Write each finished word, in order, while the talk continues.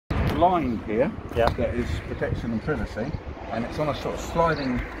blind here Yeah. that is protection and privacy, and it's on a sort of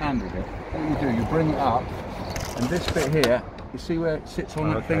sliding handle bit. What you do, you bring it up, and this bit here, you see where it sits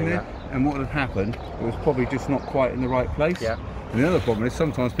on that thing there? And what had happened, it was probably just not quite in the right place. Yeah. And the other problem is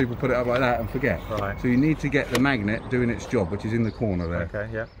sometimes people put it up like that and forget. Right. So you need to get the magnet doing its job, which is in the corner there. Okay,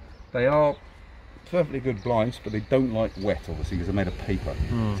 yeah. They are perfectly good blinds, but they don't like wet, obviously, because they're made of paper.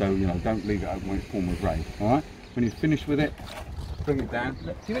 So, you know, don't leave it open when it's pouring with rain, all right? When you're finished with it, bring it down.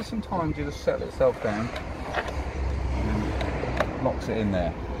 Give it some time to just settle itself down, and then locks it in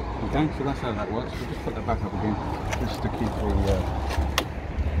there. Okay, so that's how that works. We'll just put that back up again, just to keep the...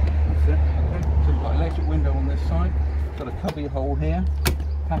 that's it, okay? So we've got an electric window on this side, got a cubby hole here,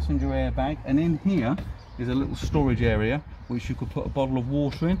 passenger airbag, and in here is a little storage area which you could put a bottle of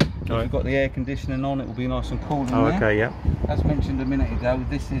water in. If you've got the air conditioning on, it will be nice and cool in there. Okay, yeah. As mentioned a minute ago,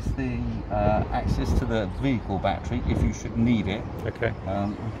 this is the access to the vehicle battery if you should need it. Okay.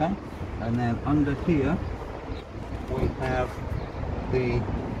 Okay. And then under here we have the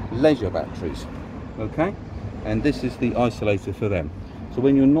leisure batteries. Okay. And this is the isolator for them. So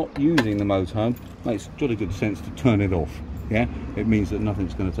when you're not using the motorhome, it makes jolly good sense to turn it off. Yeah, it means that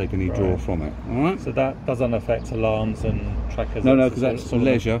nothing's going to take any draw from it. All right. So that doesn't affect alarms and trackers. No, because that's sort of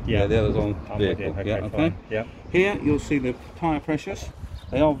leisure. Yeah, the other's on vehicle. Okay, yeah, okay. fine. Yeah. Here you'll see the tyre pressures.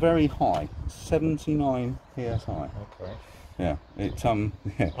 They are very high, 79 psi. Okay. Yeah, it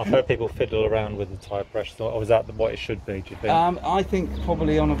yeah. I've heard people fiddle around with the tyre pressure. Or is that what it should be? Do you think? I think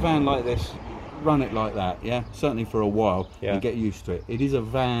probably on a van like this, run it like that. Yeah, certainly for a while and get used to it. It is a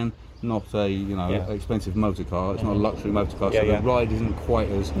van, not a expensive motor car. It's not a luxury motor car, so the ride isn't quite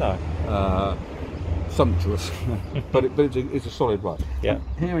as sumptuous, but it's a solid ride. Yeah.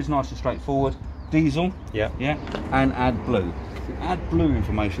 Here is nice and straightforward. Diesel. Yeah. Yeah. And AdBlue. The AdBlue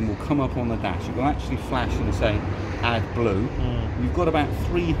information will come up on the dash. It will actually flash and say AdBlue. You've got about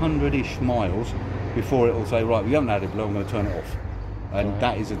 300-ish miles before it will say, right, we haven't added blue, I'm going to turn it off. And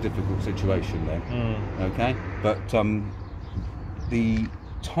that is a difficult situation then. Okay, but the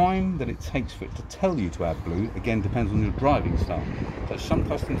time that it takes for it to tell you to add blue again depends on your driving style. So some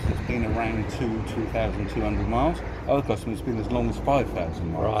customers it's been around 2,200 miles, other customers it's been as long as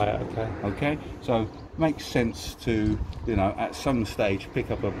 5,000 miles. Right, okay. Okay, so it makes sense to, you know, at some stage pick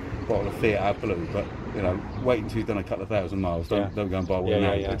up a bottle of Fiat AdBlue, but you know, wait until you've done a couple of thousand miles. Don't go and buy one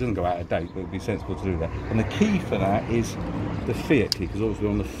now. It doesn't go out of date, but it'd be sensible to do that. And the key for that is the Fiat key, because obviously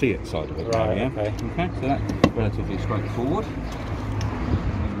we're on the Fiat side of it. Right, now, okay, so that's relatively straightforward.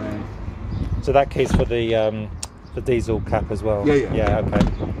 So that key's for the diesel cap as well? Yeah,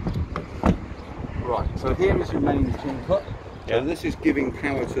 okay. Right, so here is your main input. So this is giving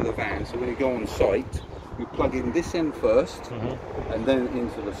power to the van. So when you go on site, you plug in this end first, and then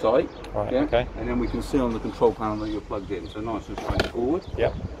into the site. Right, okay. And then we can see on the control panel that you're plugged in. So nice and straightforward.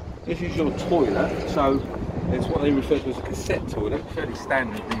 Yep. This is your toilet. So it's what they refer to as a cassette toilet, fairly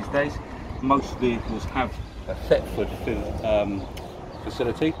standard these days. Most vehicles have a Thetford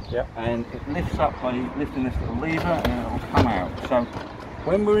facility, and it lifts up by lifting this little lever and it will come out. So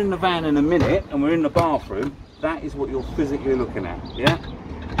when we're in the van in a minute and we're in the bathroom, that is what you're physically looking at,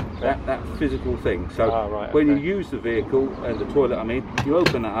 that physical thing. So when you use the vehicle, the toilet I mean, you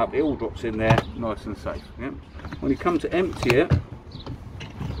open that up, it all drops in there nice and safe. When you come to empty it,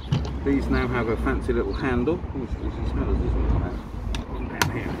 these now have a fancy little handle.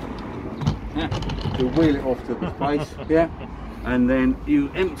 You wheel it off to the place, and then you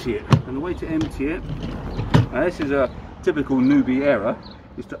empty it. And the way to empty it, now this is a typical newbie error,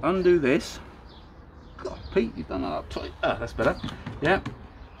 is to undo this. God, Pete, you've done that up tight. That's better.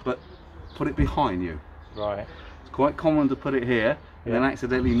 But put it behind you. Right. It's quite common to put it here and then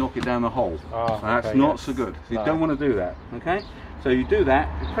accidentally knock it down the hole. That's not so good. So you don't want to do that. Okay. So you do that.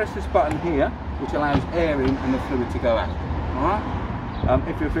 You press this button here, which allows air in and the fluid to go out. All right.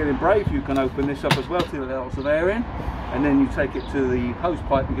 If you're feeling brave, you can open this up as well to let lots of air in, and then you take it to the hose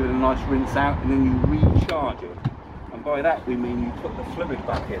pipe and give it a nice rinse out, and then you recharge it. And by that we mean you put the fluid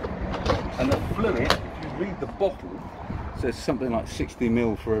back in. And the fluid, if you read the bottle, it says something like 60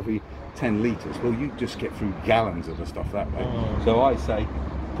 ml for every 10 litres. Well, you just get through gallons of the stuff that way. So I say,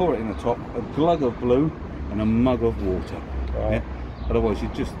 pour it in the top, a glug of blue and a mug of water. Right. Otherwise you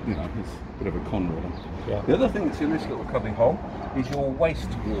just, you know, it's a bit of a con really. The other thing that's in this little cubby hole is your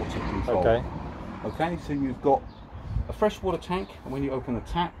wastewater control. Okay, so you've got a freshwater tank, and when you open the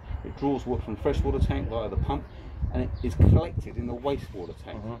tap, it draws water from the freshwater tank via the pump, and it is collected in the wastewater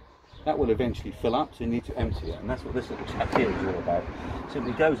tank. That will eventually fill up, so you need to empty it, and that's what this little tap here is all about.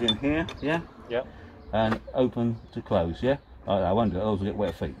 Simply goes in here, and open to close, I won't do it, else will get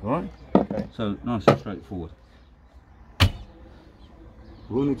wet feet, alright? Okay. So nice and straightforward.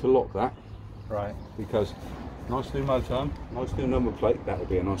 We'll need to lock that. Right. Because nice new motorhome, nice new number plate, that will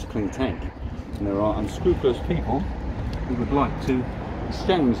be a nice clean tank. And there are unscrupulous people who would like to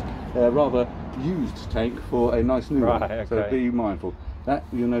exchange a rather used tank for a nice new one. Okay. So be mindful. That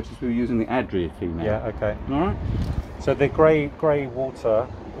you'll notice we're using the Adria key now. Yeah, okay. Alright? So the grey water,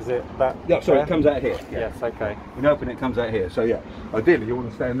 is it that? Yeah, sorry, there? it comes out here. Yeah. Yes, okay. When you open it, it comes out here. So yeah, ideally you want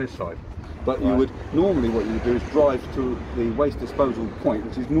to stay on this side. But you would, normally what you would do is drive to the waste disposal point,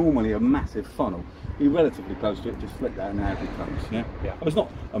 which is normally a massive funnel. Be relatively close to it, just flick that and out it comes. Yeah? Yeah. It's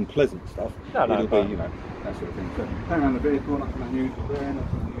not unpleasant stuff. No, It'll be, you know, that sort of thing. So turn around the vehicle, nothing unusual there,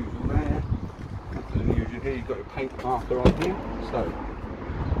 nothing unusual there. Nothing unusual here, you've got your paint marker on here. So,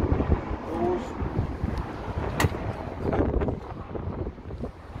 doors.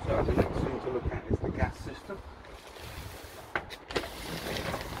 So the next thing to look at is the gas system.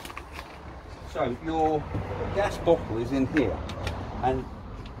 So your gas bottle is in here, and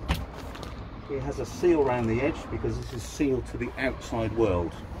it has a seal around the edge because this is sealed to the outside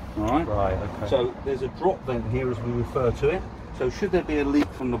world. Alright? Right, okay. So there's a drop vent here as we refer to it. So should there be a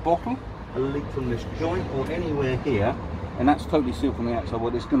leak from the bottle, a leak from this joint or anywhere here, and that's totally sealed from the outside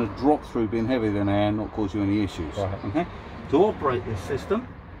world, it's going to drop through being heavier than air and not cause you any issues. Right. Okay? To operate this system,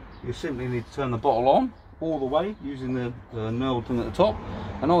 you simply need to turn the bottle on all the way using the knurled thing at the top,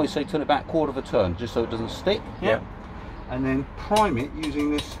 and I always say turn it back a quarter of a turn just so it doesn't stick. Yeah. And then prime it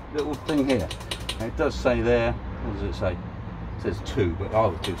using this little thing here. And it does say there, what does it say? It says 2, but I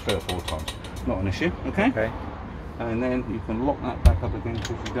would do 3 or 4 times. Not an issue, okay? Okay. And then you can lock that back up again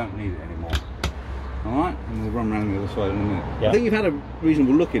because you don't need it anymore. Alright, and we'll run around the other side in a minute. Yeah. I think you've had a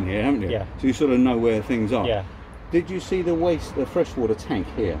reasonable look in here, haven't you? Yeah. So you sort of know where things are. Yeah. Did you see the freshwater tank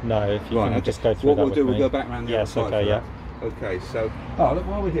here? No, if you can just go through what that we'll do, with we'll me. go back around the other Yes, side. okay, yeah. Okay, so, oh look,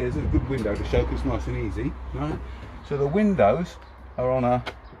 while we're here, there's a good window to show because it's nice and easy. Right? So the windows are on a,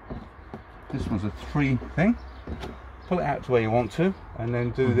 this one's a 3 thing. Pull it out to where you want to, and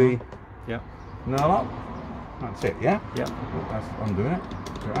then do the knurl up. That's it, yeah? Yeah. That's undoing it.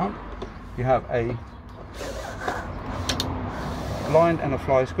 Put it up. You have a blind and a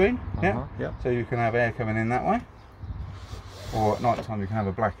fly screen, yeah? Yeah. So you can have air coming in that way, or at night time you can have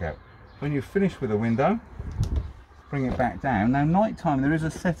a blackout. When you finish with a window, bring it back down. Now night time there is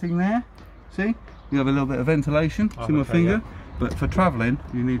a setting there, see? You have a little bit of ventilation, see my finger? Yeah. But for travelling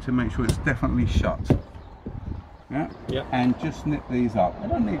you need to make sure it's definitely shut. Yeah? Yeah. And just snip these up. I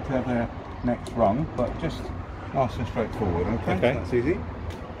don't need to have their next rung, but just nice and straightforward, okay? So that's easy.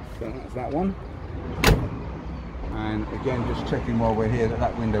 So that's that one. And again, just checking while we're here that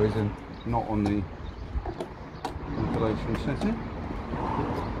that window is not on the ventilation setting.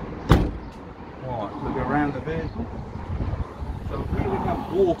 Right, look around the vehicle. So here we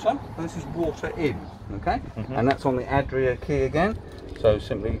have water. This is water in, okay? And that's on the Adria key again. So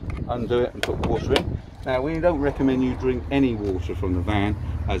simply undo it and put water in. Now we don't recommend you drink any water from the van,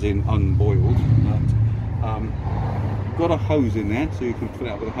 as in unboiled. But, got a hose in there, so you can fill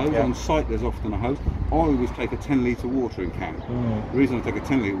it up with a hose. On site there's often a hose. I always take a 10-litre watering can. The reason I take a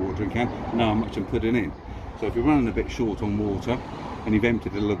 10-litre watering can, I know how much I'm putting in. So if you're running a bit short on water and you've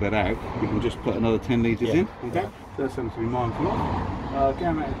emptied it a little bit out, you can just put another 10 litres in. Okay, so that's something to be mindful of.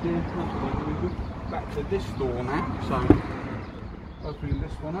 Going out of here, back to this door now. So opening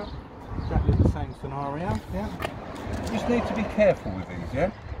this one up, exactly the same scenario. Yeah, you just need to be careful with these.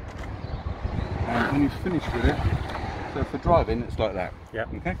 Yeah, and when you've finished with it. So for driving, it's like that. Yeah.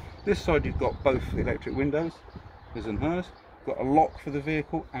 Okay. This side you've got both electric windows, his and hers. You've got a lock for the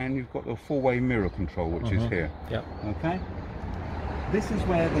vehicle, and you've got the 4-way mirror control, which is here. Yeah. Okay. This is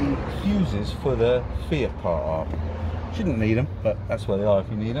where the fuses for the Fiat part are. Shouldn't need them, but that's where they are if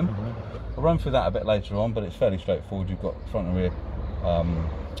you need them. I'll run through that a bit later on, but it's fairly straightforward. You've got front and rear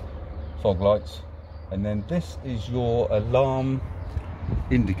fog lights, and then this is your alarm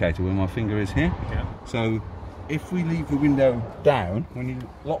indicator where my finger is here. Yeah. So if we leave the window down, when you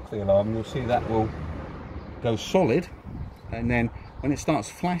lock the alarm, you'll see that will go solid, and then when it starts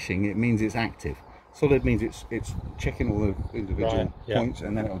flashing, it means it's active. Solid means it's checking all the individual points,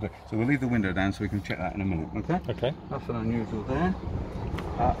 and then it'll do. So we'll leave the window down so we can check that in a minute. Okay. Okay. Nothing unusual there.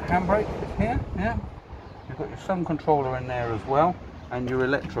 Handbrake is here. Yeah. You've got your sun controller in there as well, and your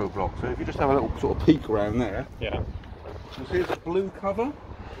electro block. So if you just have a little sort of peek around there. Yeah. So here's a blue cover.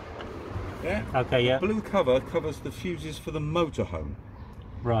 Yeah. Okay. Yeah. Blue cover covers the fuses for the motorhome.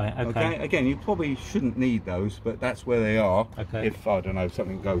 Right. Okay. Again, you probably shouldn't need those, but that's where they are. Okay. If I don't know,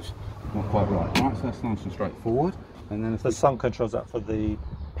 something goes not quite right. Right. So that's nice and straightforward. And then the sun controls that for the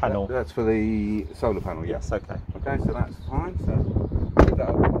panel. That's for the solar panel. Yes. Okay. Okay. So that's fine. So leave that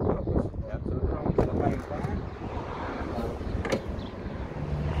open on purpose. Yeah. So we're on to the main van.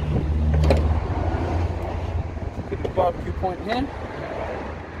 barbecue point here.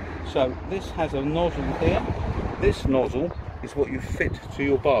 So this has a nozzle here. This nozzle is what you fit to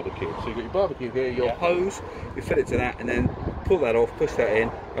your barbecue. So you've got your barbecue here, your hose, you fit it to that, and then pull that off, push that in,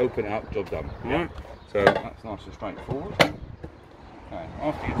 open it up, job done. Alright? So that's nice and straightforward. Okay,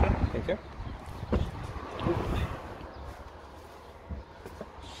 after you, sir. Thank you.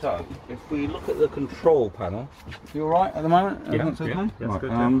 So, if we look at the control panel, you alright at the moment? Everything's okay? That's right,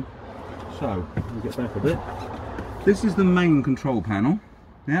 good, so, let me get back a bit. This is the main control panel,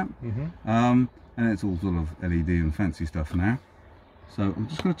 yeah? And it's all sort of LED and fancy stuff now. So, I'm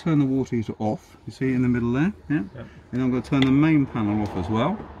just going to turn the water heater off, you see in the middle there, yeah? And I'm going to turn the main panel off as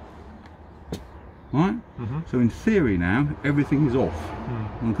well. Right? So in theory now, everything is off,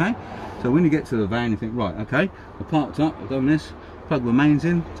 okay? So when you get to the van, you think, right, okay, I've parked up, I've done this, plug the mains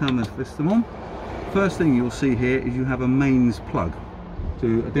in, turn the system on. First thing you'll see here is you have a mains plug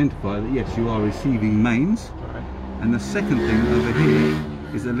to identify that yes, you are receiving mains. And the second thing over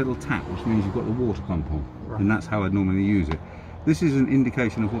here is a little tap, which means you've got the water pump on, and that's how I'd normally use it. This is an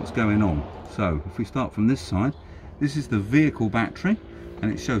indication of what's going on. So if we start from this side, this is the vehicle battery,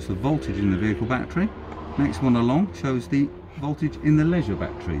 and it shows the voltage in the vehicle battery. Next one along shows the voltage in the leisure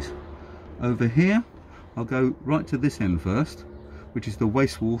batteries. Over here, I'll go right to this end first, which is the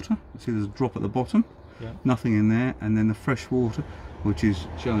wastewater. See there's a drop at the bottom, nothing in there, and then the fresh water, which is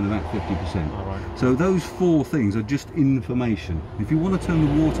showing about 50%. So those four things are just information. If you want to turn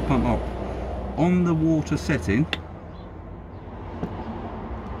the water pump up, on the water setting,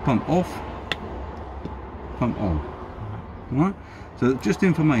 pump off, pump on. Right? So just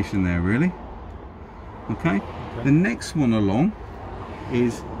information there really. Okay? The next one along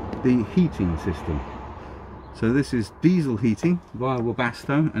is the heating system. So this is diesel heating via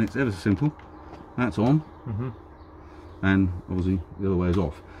Webasto, and it's ever so simple. That's on, and obviously the other way is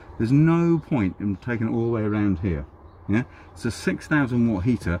off. There's no point in taking it all the way around here. Yeah, it's a 6,000 watt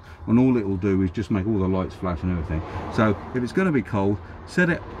heater, and all it will do is just make all the lights flash and everything. So if it's going to be cold, set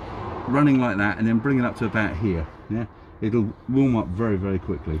it running like that, and then bring it up to about here. Yeah, it'll warm up very, very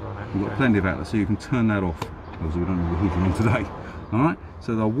quickly. We've got plenty of outlets, so you can turn that off. Obviously we don't have the heating on today. All right,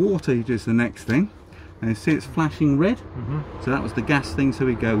 so the water heater is the next thing. And you see it's flashing red, so that was the gas thing. So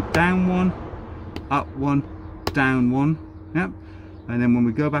we go down one, up one, down one, yep. And then when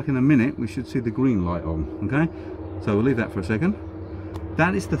we go back in a minute, we should see the green light on, okay? So we'll leave that for a second.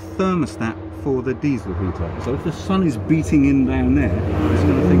 That is the thermostat for the diesel heater. So if the sun is beating in down there, it's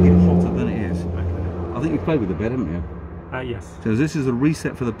going to think it's hotter than it is. I think you've played with the bed, haven't you? Yes. So this is a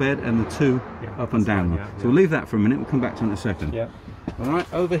reset for the bed and the two up and down. So we'll leave that for a minute, we'll come back to it in a second.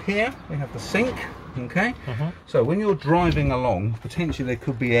 Alright, over here we have the sink. Okay, so when you're driving along, potentially there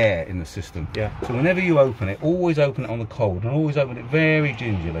could be air in the system. So whenever you open it, always open it on the cold, and always open it very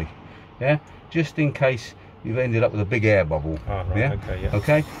gingerly. Yeah, just in case you've ended up with a big air bubble.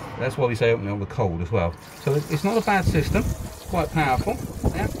 Okay, that's why we say open it on the cold as well. So it's not a bad system, quite powerful.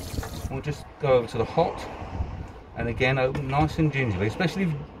 Yeah, we'll just go over to the hot, and again open nice and gingerly. Especially if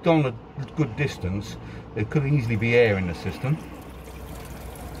you've gone a good distance, there could easily be air in the system.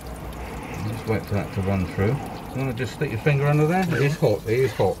 Just wait for that to run through. You want to just stick your finger under there? It is hot. It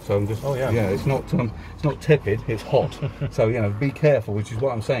is hot. So I'm just. It's not tepid. It's hot. So be careful. Which is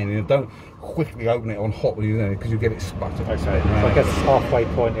what I'm saying. Don't quickly open it on hot because you get it sputtered. Okay. So I guess the halfway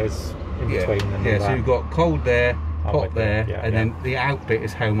point is in between. And so you've got cold there, hot there, and then the out bit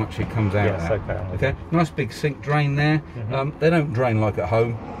is how much it comes out. Yes. Okay. Nice big sink drain there. They don't drain like at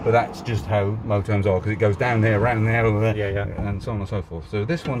home, but that's just how motorhomes are, because it goes down there, around there, over there, and so on and so forth. So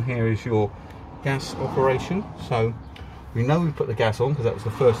this one here is your gas operation. So we know we put the gas on because that was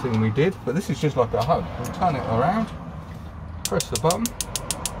the first thing we did, but this is just like at home. We'll turn it around, press the button,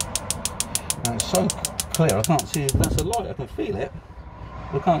 and it's so clear I can't see if that's a light. I can feel it,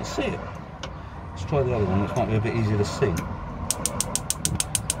 but I can't see it. Let's try the other one, which might be a bit easier to see.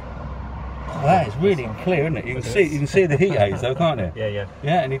 That is really clear, isn't it? You can see the heat aids though, can't you?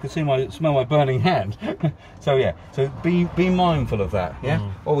 Yeah, and you can smell my burning hand. So so be mindful of that.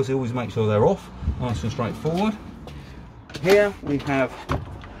 Obviously always make sure they're off, nice and straightforward. Here we have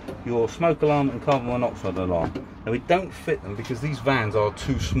your smoke alarm and carbon monoxide alarm. Now we don't fit them because these vans are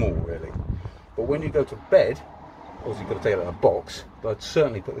too small really. But when you go to bed, obviously you've got to take it out of a box, but I'd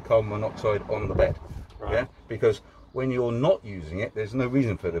certainly put the carbon monoxide on the bed. Because when you're not using it, there's no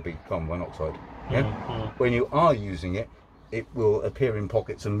reason for there to be carbon monoxide. When you are using it, it will appear in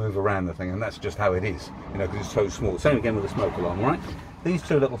pockets and move around the thing, and that's just how it is, because it's so small. Same again with the smoke alarm, right? These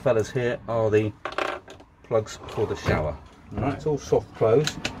two little fellas here are the plugs for the shower. It's all soft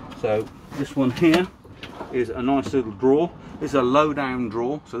close. So this one here is a nice little drawer. It's a low down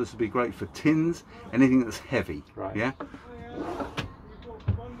drawer, so this would be great for tins, anything that's heavy. Right. Yeah.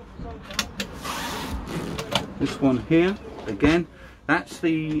 This one here, again, that's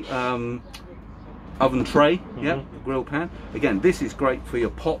the oven tray, yeah, the grill pan. Again, this is great for your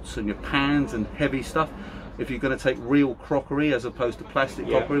pots and your pans and heavy stuff. If you're going to take real crockery as opposed to plastic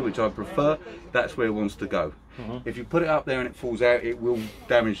crockery, which I prefer, that's where it wants to go. If you put it up there and it falls out, it will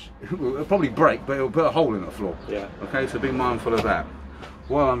damage, it'll probably break, but it'll put a hole in the floor. Yeah. Okay, so be mindful of that.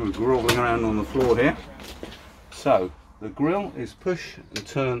 While I'm groveling around on the floor here, so the grill is push and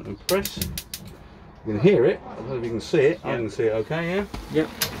turn and press. You can hear it, I don't know if you can see it, I can see it okay, yeah? Yep.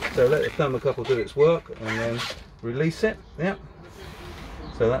 So let the thermocouple do its work and then release it, yep.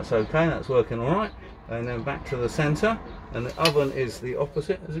 So that's okay, that's working all right. And then back to the centre, and the oven is the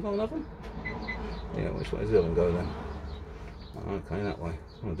opposite. Has it got an oven? Yeah, which way does the oven go then? Okay, that way.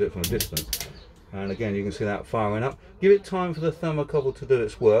 I'll do it from a distance. And again, you can see that firing up. Give it time for the thermocouple to do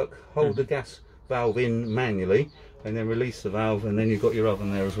its work. Hold the gas valve in manually, and then release the valve, and then you've got your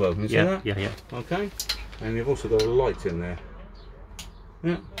oven there as well. Can you see that? Yeah, yeah. Okay. And you've also got a light in there.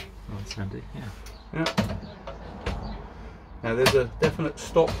 Yeah. Oh, that's handy, yeah. Yeah. Now there's a definite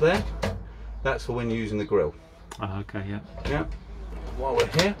stop there. That's for when you're using the grill. Oh, okay, yeah. Yeah. While we're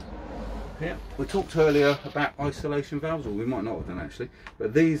here, yeah, we talked earlier about isolation valves, or we might not have done actually,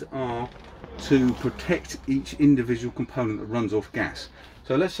 but these are to protect each individual component that runs off gas.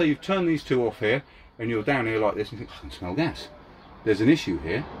 So let's say you've turned these two off here, and you're down here like this, and you think, I can smell gas. There's an issue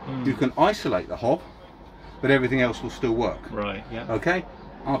here. You can isolate the hob, but everything else will still work. Right, yeah. Okay?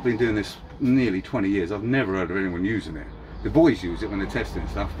 I've been doing this nearly 20 years. I've never heard of anyone using it. The boys use it when they're testing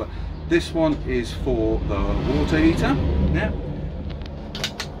stuff, but this one is for the water heater. Yeah.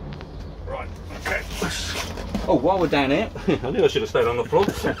 Right, okay. Oh, while we're down here, I knew I should have stayed on the floor.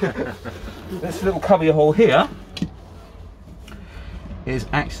 This little cubby hole here is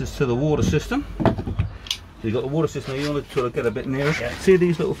access to the water system. So you've got the water system, you want to sort of get a bit nearer. Yeah. See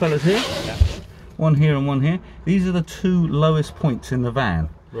these little fellas here? Yeah. One here and one here. These are the two lowest points in the van.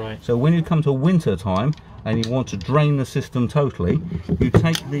 Right. So when you come to winter time and you want to drain the system totally, you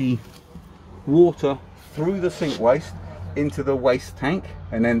take the water through the sink waste into the waste tank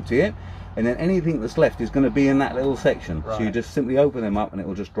and empty it, and then anything that's left is going to be in that little section. Right. So you just simply open them up and it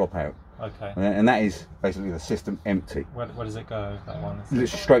will just drop out. Okay. And that is basically the system empty. Where does it go, that one? Literally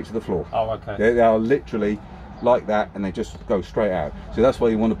straight to the floor. Oh, okay. They are literally like that, and they just go straight out. So that's why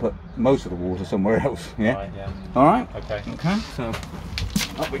you want to put most of the water somewhere else. Yeah. Right, yeah. All right. Okay. Okay. So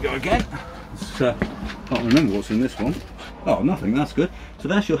up we go again. Can't remember what's in this one. Oh, nothing. That's good. So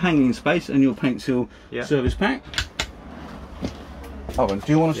that's your hanging space and your paint seal service pack. Oh, and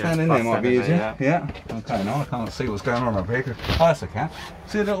do you want to stand in there? Might be easier. Yeah. Okay. Now I can't see what's going on up here. Oh, that's okay.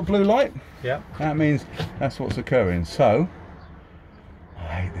 See a little blue light? Yeah. That means that's what's occurring. So I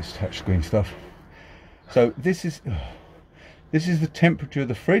hate this touchscreen stuff. So this is the temperature of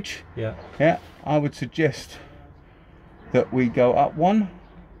the fridge. Yeah. Yeah. I would suggest that we go up one,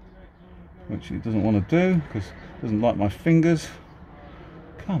 which it doesn't want to do because it doesn't like my fingers.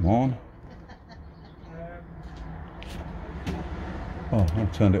 Come on. Oh,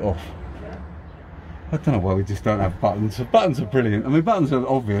 I've turned it off. I don't know why we just don't have buttons. The buttons are brilliant. I mean, buttons are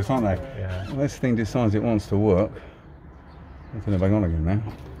obvious, aren't they? Yeah. Well, this thing decides it wants to work. I'll turn it back on again now.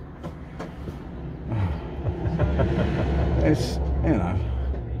 It's, you know,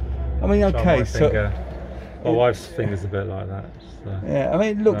 I mean, okay, so my wife's finger's a bit like that. So. Yeah, I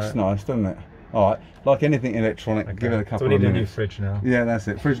mean, it looks nice, doesn't it? All right, like anything electronic, give it a couple of minutes. So we need a new fridge now. Yeah, that's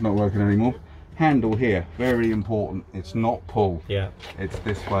it. Fridge not working anymore. Handle here, very important. It's not pull. Yeah. It's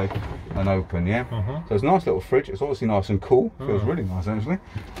this way and open. Yeah. So it's a nice little fridge. It's obviously nice and cool. Feels really nice actually.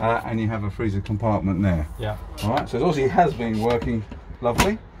 And you have a freezer compartment there. Yeah. All right. So it obviously has been working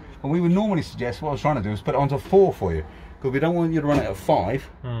lovely. And we would normally suggest, what I was trying to do is put it onto 4 for you, because we don't want you to run it at 5.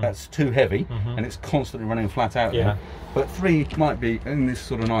 That's too heavy, and it's constantly running flat out there. But 3 might be in this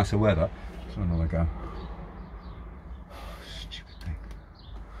sort of nicer weather. So another go. Stupid thing.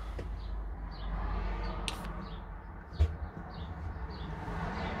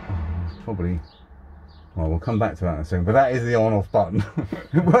 Probably. Well, we'll come back to that in a second, but that is the on-off button.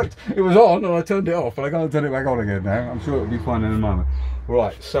 It worked. It was on, and I turned it off, but I can't turn it back on again now. I'm sure it'll be fine in a moment.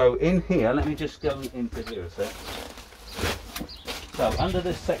 Right, so in here, let me just go into here a sec. So under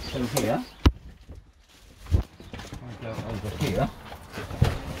this section here, I go over here,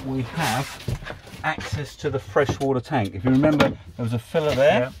 we have access to the freshwater tank. If you remember, there was a filler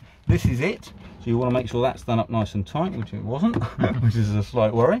there. This is it. So you want to make sure that's done up nice and tight, which it wasn't, which is a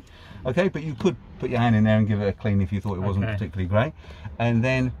slight worry. Okay, but you could put your hand in there and give it a clean if you thought it wasn't particularly great. And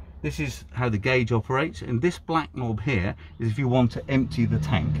then this is how the gauge operates, and this black knob here is if you want to empty the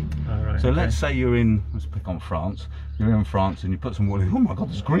tank. So let's say you're in, let's pick on France, you're in France and you put some water, oh my god,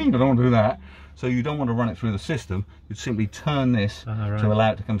 it's green, I don't want to do that. So you don't want to run it through the system, you'd simply turn this to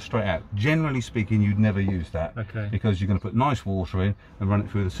allow it to come straight out. Generally speaking, you'd never use that, because you're going to put nice water in and run it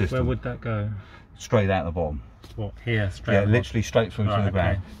through the system. Where would that go? Straight out the bottom. What, here? Straight Yeah, literally straight through to the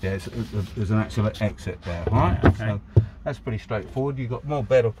ground. Yeah, there's an actual exit there, alright? So that's pretty straightforward. You've got more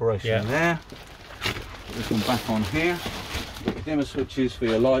bed operation there. Put this one back on here. Got your dimmer switches for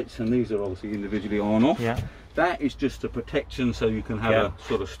your lights, and these are obviously individually on off. Yeah. That is just a protection so you can have a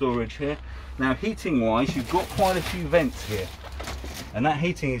sort of storage here. Now heating wise, you've got quite a few vents here, and that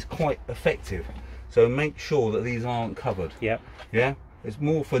heating is quite effective. So make sure that these aren't covered. Yeah. It's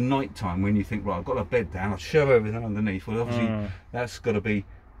more for night time when you think, right, I've got a bed down, I'll shove everything underneath. Well, obviously that's got to be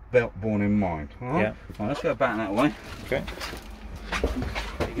borne in mind. All right? Yeah. Right, let's go back that way. Okay.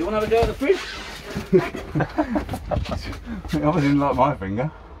 You want to have a go at the fridge? I obviously didn't like my finger.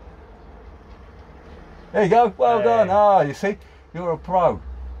 There you go. Well done. Ah, you see, you're a pro.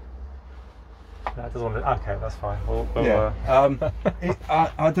 That doesn't want to, okay, that's fine.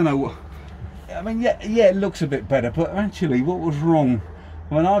 I don't know what. I mean, yeah, it looks a bit better, but actually, what was wrong?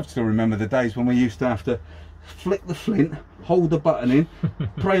 I mean, I still remember the days when we used to have to flick the flint, hold the button in,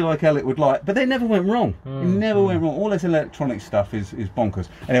 pray like hell it would light, but they never went wrong. It never went wrong. All this electronic stuff is bonkers.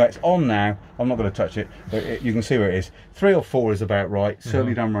 Anyway, it's on now. I'm not going to touch it, but you can see where it is. 3 or 4 is about right.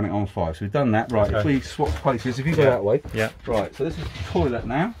 Certainly don't run it on 5. So we've done that. Right, if we swap places, if you go that way. Yeah. Right, so this is the toilet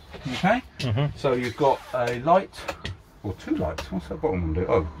now. Okay. So you've got a light, or 2 lights. What's that bottom one do?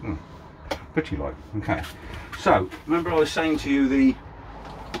 Oh, pretty light. Okay. So remember I was saying to you the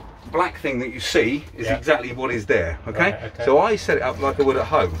black thing that you see is exactly what is there. Okay? So I set it up like I would at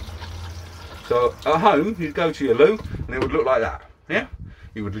home. So at home you'd go to your loo and it would look like that. Yeah.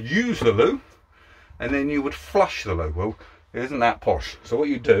 You would use the loo and then you would flush the loo. Well, it isn't that posh. So what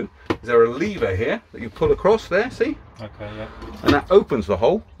you do is there a lever here that you pull across there. See? Okay. Yeah. And that opens the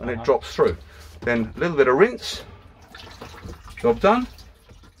hole and it drops through. Then a little bit of rinse. Job done.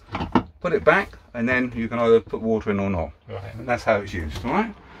 Put it back, and then you can either put water in or not. Right. And that's how it's used. All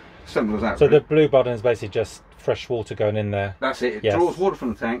right. Simple as that. So the blue button is basically just fresh water going in there. That's it. It draws water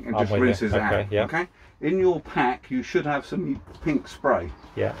from the tank and just rinses it out. Yeah. Okay. In your pack, you should have some pink spray.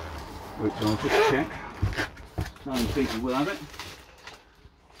 Yeah. Which I'll just check. Some people will have it.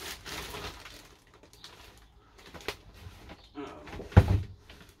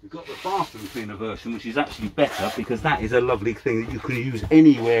 We've got the bathroom cleaner version, which is actually better because that is a lovely thing that you can use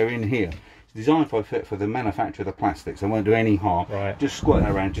anywhere in here. It's designed for the manufacturer of the plastics. It won't do any harm. Right. Just squirt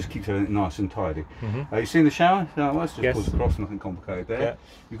that around, just keeps everything nice and tidy. You've seen the shower? So let's just put it across, nothing complicated there. Yeah.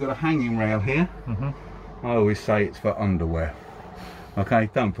 You've got a hanging rail here. I always say it's for underwear. Okay,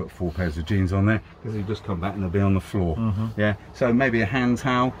 don't put 4 pairs of jeans on there because you just come back and they'll be on the floor. Yeah, so maybe a hand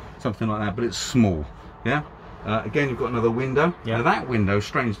towel, something like that, but it's small. Yeah. Again, you've got another window. Now that window,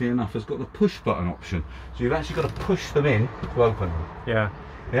 strangely enough, has got the push button option. So you've actually got to push them in to open them. Yeah.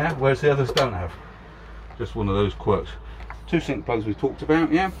 Yeah, whereas the others don't have. Just one of those quirks. 2 sink plugs we talked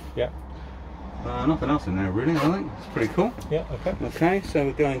about, yeah? Yeah. Nothing else in there really, I think. It's pretty cool. Yeah, okay. Okay, so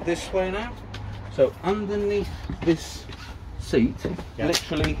we're going this way now. So underneath this seat,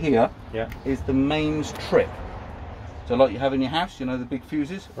 literally here, is the mains trip. So like you have in your house, you know, the big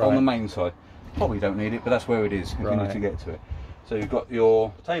fuses on the main side. Probably don't need it, but that's where it is if you need to get to it. So you've got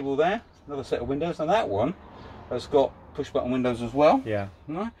your table there, another set of windows, and that one has got push button windows as well. Yeah.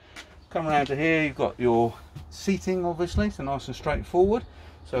 Right. Come around to here, you've got your seating obviously, so nice and straightforward.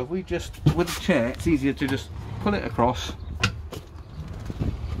 So if we just, with the chair, it's easier to just pull it across.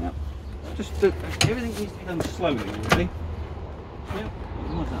 Yep. Just do, everything needs to be done slowly, really. Yep.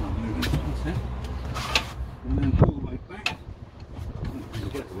 Why is that not moving? That's it. And then pull the way back.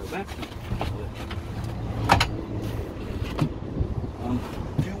 Get it back.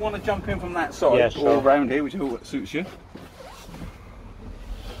 Do you want to jump in from that side or around here, whichever suits you?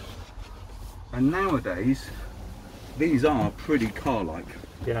 And nowadays, these are pretty car-like.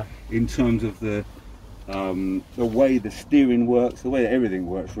 Yeah. In terms of the way the steering works, the way that everything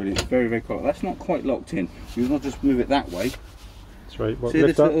works. Really, it's very, very car-like. That's not quite locked in. You will not just move it that way. That's right. What, see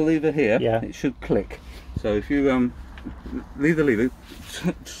this little lever here? Yeah. It should click. So if you leave the lever,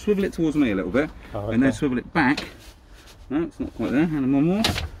 swivel it towards me a little bit, and then swivel it back. No, it's not quite there. And one more.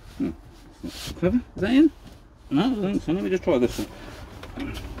 Oh, it's not clever. Is that in? No, I don't think so. Let me just try this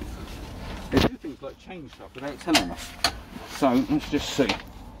one. They do things like change stuff without telling us. So let's just see.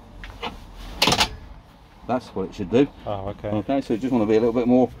 That's what it should do. Oh, okay. Okay, so you just want to be a little bit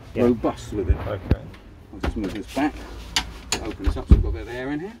more robust with it. Okay. I'll just move this back. Open this up so we've got a bit of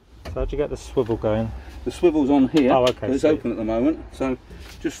air in here. So how'd you get the swivel going? The swivel's on here. Oh, okay. It's open at the moment. So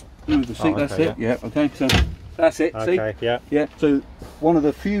just move the seat. That's it. Yeah. Okay. So that's it. Okay. See? Yeah. Yeah. So one of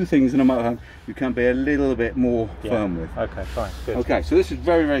the few things in a motorhome you can be a little bit more firm with. Okay. Fine. Good. Okay. So this is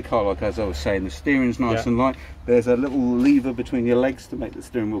very, very car-like, as I was saying. The steering's nice and light. There's a little lever between your legs to make the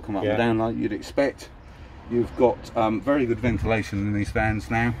steering wheel come up and down like you'd expect. You've got very good ventilation in these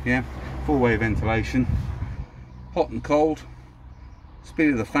vans now. Yeah. Four-way ventilation. Hot and cold.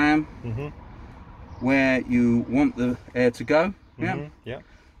 Speed of the fan. Where you want the air to go. Yeah.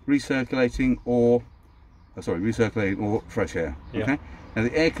 Recirculating or fresh air. Okay. Now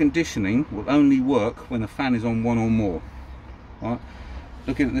the air conditioning will only work when the fan is on one or more. All right.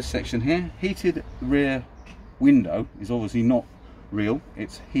 Looking at this section here, heated rear window is obviously not real.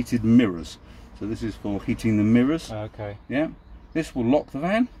 It's heated mirrors. So this is for heating the mirrors. Okay. Yeah. This will lock the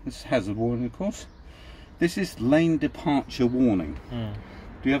van. This is hazard warning, of course. This is lane departure warning.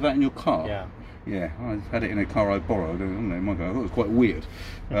 Do you have that in your car? Yeah. Yeah, I've had it in a car I borrowed. I thought it was quite weird.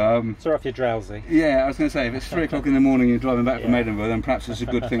 So if you're drowsy. Yeah, I was going to say, if it's 3 o'clock in the morning and you're driving back from Edinburgh, then perhaps it's a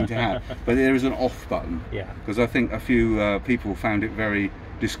good thing to have. But there is an off button. Yeah. Because I think a few people found it very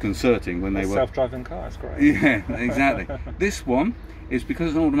disconcerting when they were... self-driving car, it's great. Yeah, exactly. This one is because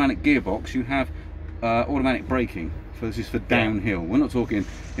it's an automatic gearbox, you have automatic braking. So this is for downhill. We're not talking,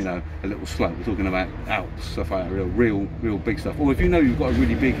 you know, a little slope. We're talking about Alps, stuff like that, real big stuff. Or if you know you've got a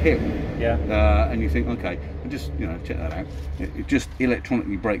really big hill, and you think, okay, just check that out. It just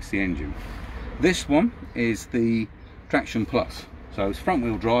electronically brakes the engine. This one is the Traction Plus. So it's front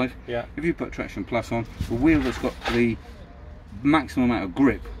wheel drive. Yeah. If you put Traction Plus on, the wheel that's got the maximum amount of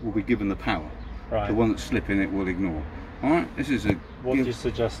grip will be given the power. Right. The one that's slipping it will ignore. All right, this is a... What do you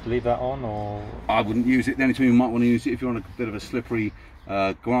suggest, leave that on or...? I wouldn't use it. The only time you might want to use it if you're on a bit of a slippery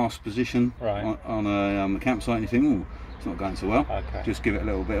grass position on a campsite and you think, oh, it's not going so well. Okay. Just give it a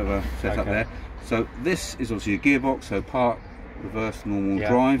little bit of a setup there. So this is obviously a gearbox, so park, reverse, normal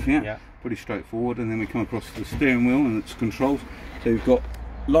drive, pretty straightforward. And then we come across to the steering wheel and its controls. So you've got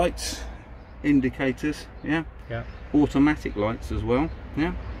lights, indicators, automatic lights as well,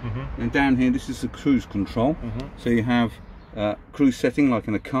 and down here this is the cruise control. So you have cruise setting like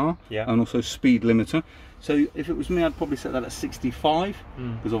in a car, and also speed limiter. So if it was me, I'd probably set that at 65,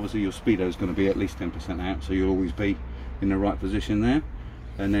 because obviously your speedo is going to be at least 10% out, so you'll always be in the right position there.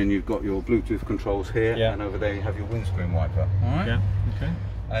 And then you've got your Bluetooth controls here, and over there you have your windscreen wiper. All right. Okay.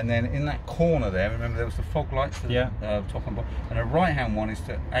 And then in that corner there, remember there was the fog lights, top and bottom, and a right-hand one is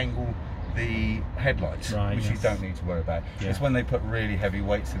to angle the headlights, which you don't need to worry about. It's when they put really heavy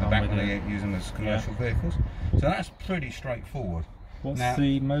weights in the back when they use them as commercial vehicles. So that's pretty straightforward. What's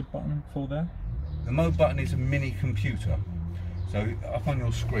the mode button for there? The mode button is a mini computer. So up on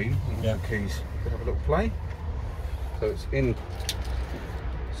your screen, the keys, have a little play. So it's in.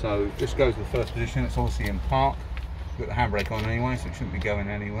 So this goes to the first position. It's obviously in park. You've got the handbrake on anyway, so it shouldn't be going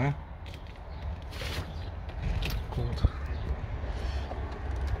anywhere.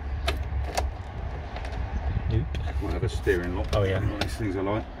 Might have a steering lock. Oh yeah. These things are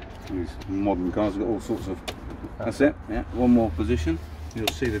like these modern cars have got all sorts of. That's it. Yeah. One more position. You'll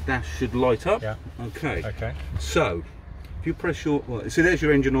see the dash should light up. Yeah. Okay. Okay. So, if you press your, see there's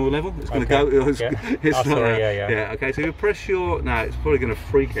your engine oil level. It's going to go. It's sorry, yeah. Okay. So you press your. Now it's probably going to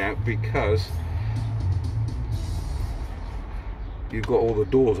freak out because you've got all the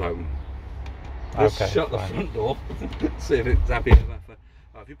doors open. Let's shut the front door. See if it's happy with that.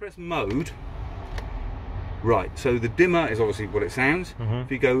 If you press mode. Right, so the dimmer is obviously what it sounds. If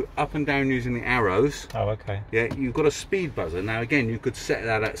you go up and down using the arrows, you've got a speed buzzer. Now again, you could set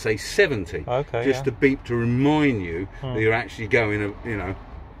that at say 70, just to beep to remind you that you're actually going,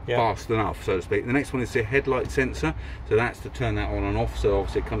 fast enough, so to speak. The next one is the headlight sensor, so that's to turn that on and off. So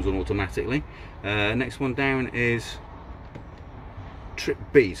obviously it comes on automatically. Next one down is trip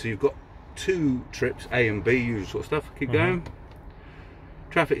B. So you've got 2 trips, A and B, usual sort of stuff. Keep going.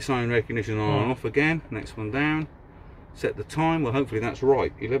 Traffic sign recognition on and off again. Next one down. Set the time. Well, hopefully that's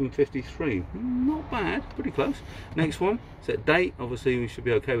right. 11:53. Not bad. Pretty close. Next one. Set date. Obviously we should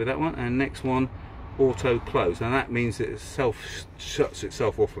be okay with that one. And next one, auto close. Now that means that it shuts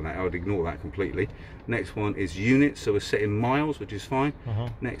itself off from that. I would ignore that completely. Next one is units. So we're setting miles, which is fine.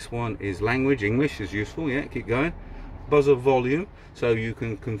 Next one is language. English is useful. Yeah. Keep going. Buzzer volume. So you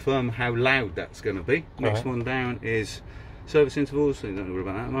can confirm how loud that's going to be. Next one down is service intervals, so you don't worry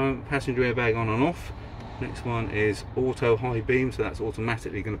about that at the moment. Passenger airbag on and off. Next one is auto high beam, so that's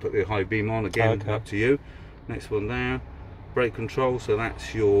automatically going to put the high beam on again, up to you. Next one down, brake control, so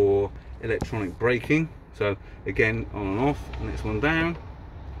that's your electronic braking, so again on and off. Next one down,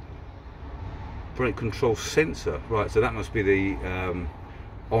 brake control sensor, right, so that must be the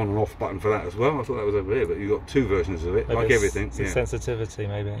on and off button for that as well. I thought that was over here, but you've got two versions of it, maybe like everything. It's sensitivity,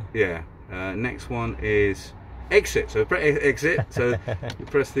 maybe. Yeah. Next one is exit. So press exit. So you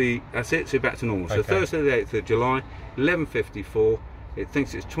press that's it. So back to normal. So Thursday the 8th of July, 11:54. It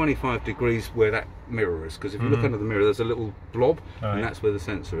thinks it's 25 degrees where that mirror is, because if you look under the mirror, there's a little blob, and that's where the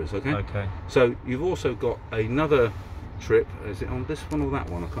sensor is. Okay. So you've also got another trip. Is it on this one or that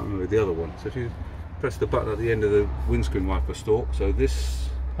one? I can't remember the other one. So if you press the button at the end of the windscreen wiper stalk, so this.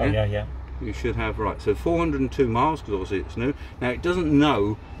 You should have, right, so 402 miles, because obviously it's new. Now it doesn't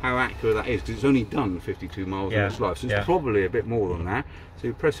know how accurate that is, because it's only done 52 miles in its life, so it's probably a bit more than that. So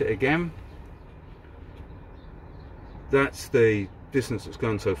you press it again. That's the distance that's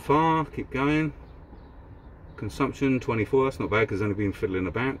gone so far. Keep going. Consumption 24, that's not bad, because it's only been fiddling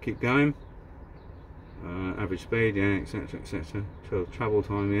about. Keep going. Average speed, yeah, etc, etc. So travel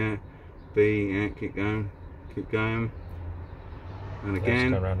time, yeah. B, yeah, keep going. Keep going. And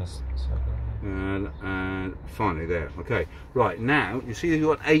again, and finally there. Okay, right, now you see you've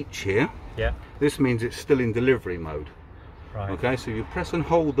got H here. Yeah. This means it's still in delivery mode. Right. Okay, so you press and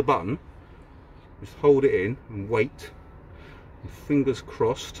hold the button, just hold it in and wait. Fingers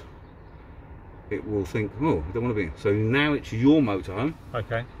crossed, it will think, oh, I don't want to be. So now it's your motorhome.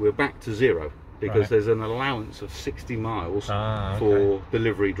 Okay. We're back to 0. Because there's an allowance of 60 miles for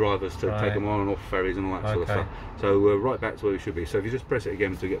delivery drivers to take them on and off ferries and all that sort of stuff. So we're right back to where we should be. So if you just press it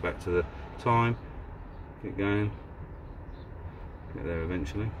again to get back to the time, keep going, get there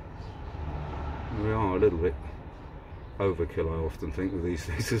eventually. We are a little bit overkill, I often think, with these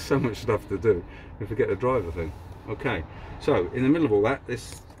things. There's so much stuff to do, we forget the driver thing. Okay, so in the middle of all that,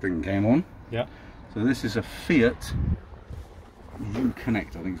 this thing came on. Yeah. So this is a Fiat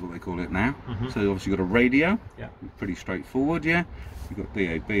Uconnect, I think is what they call it now. So obviously you've got a radio, pretty straightforward, yeah. You've got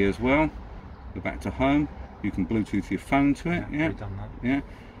DAB as well. Go back to home, you can Bluetooth your phone to it, yeah. Yeah.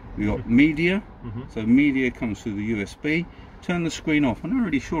 You've got media, so media comes through the USB. Turn the screen off. I'm not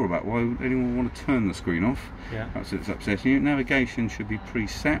really sure about why would anyone want to turn the screen off. Perhaps it's upsetting you. Navigation should be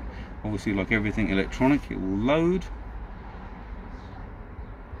preset. Obviously, like everything electronic, it will load.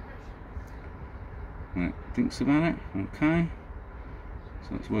 And it thinks about it, okay.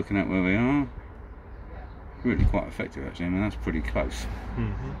 So it's working out where we are. Really quite effective actually, I mean that's pretty close.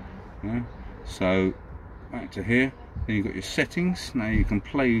 Yeah. So back to here, then you've got your settings. Now you can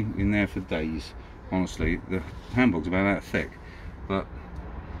play in there for days. Honestly, the handbook's about that thick, but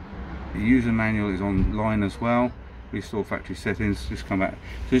the user manual is online as well. Restore factory settings, just come back.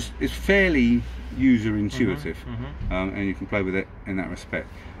 So it's fairly user intuitive, and you can play with it in that respect.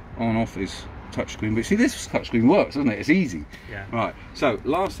 On off is touchscreen, but see this touchscreen works, doesn't it? It's easy. Right, so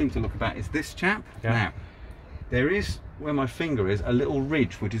last thing to look about is this chap. Now there is, where my finger is, a little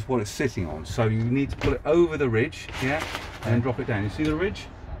ridge, which is what it's sitting on, so you need to put it over the ridge, and then drop it down. You see the ridge?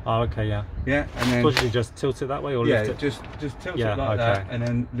 Oh, okay, yeah, and then you just tilt it that way, or lift it? just tilt it like that, and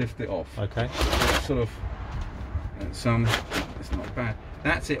then lift it off. Okay. Sort of, it's not bad.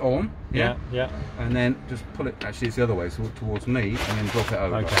 That's it on, and then just pull it, actually it's the other way, so towards me, and then drop it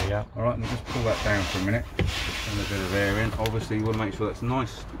over. Okay, Alright, and just pull that down for a minute, and a bit of air in. Obviously you want to make sure that's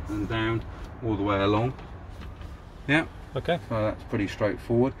nice and down all the way along. Okay. So that's pretty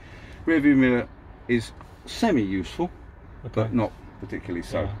straightforward. Rear view mirror is semi-useful, but not particularly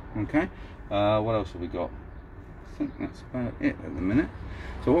so. Okay. What else have we got? I think that's about it at the minute.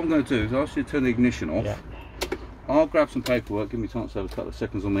 So what I'm going to do is ask you to turn the ignition off. I'll grab some paperwork, give me a chance to have a couple of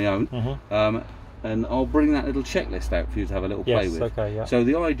seconds on my own, and I'll bring that little checklist out for you to have a little play with. So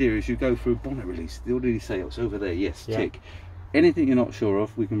the idea is you go through bonnet release. They already say it's over there, yes, tick. Anything you're not sure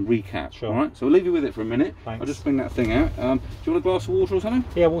of, we can recap. Alright, so we'll leave you with it for a minute. I'll just bring that thing out. Do you want a glass of water or something?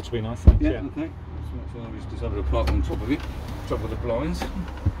 Yeah, water would be nice, thanks. Okay. Just have a plug on top of you. Top of the blinds.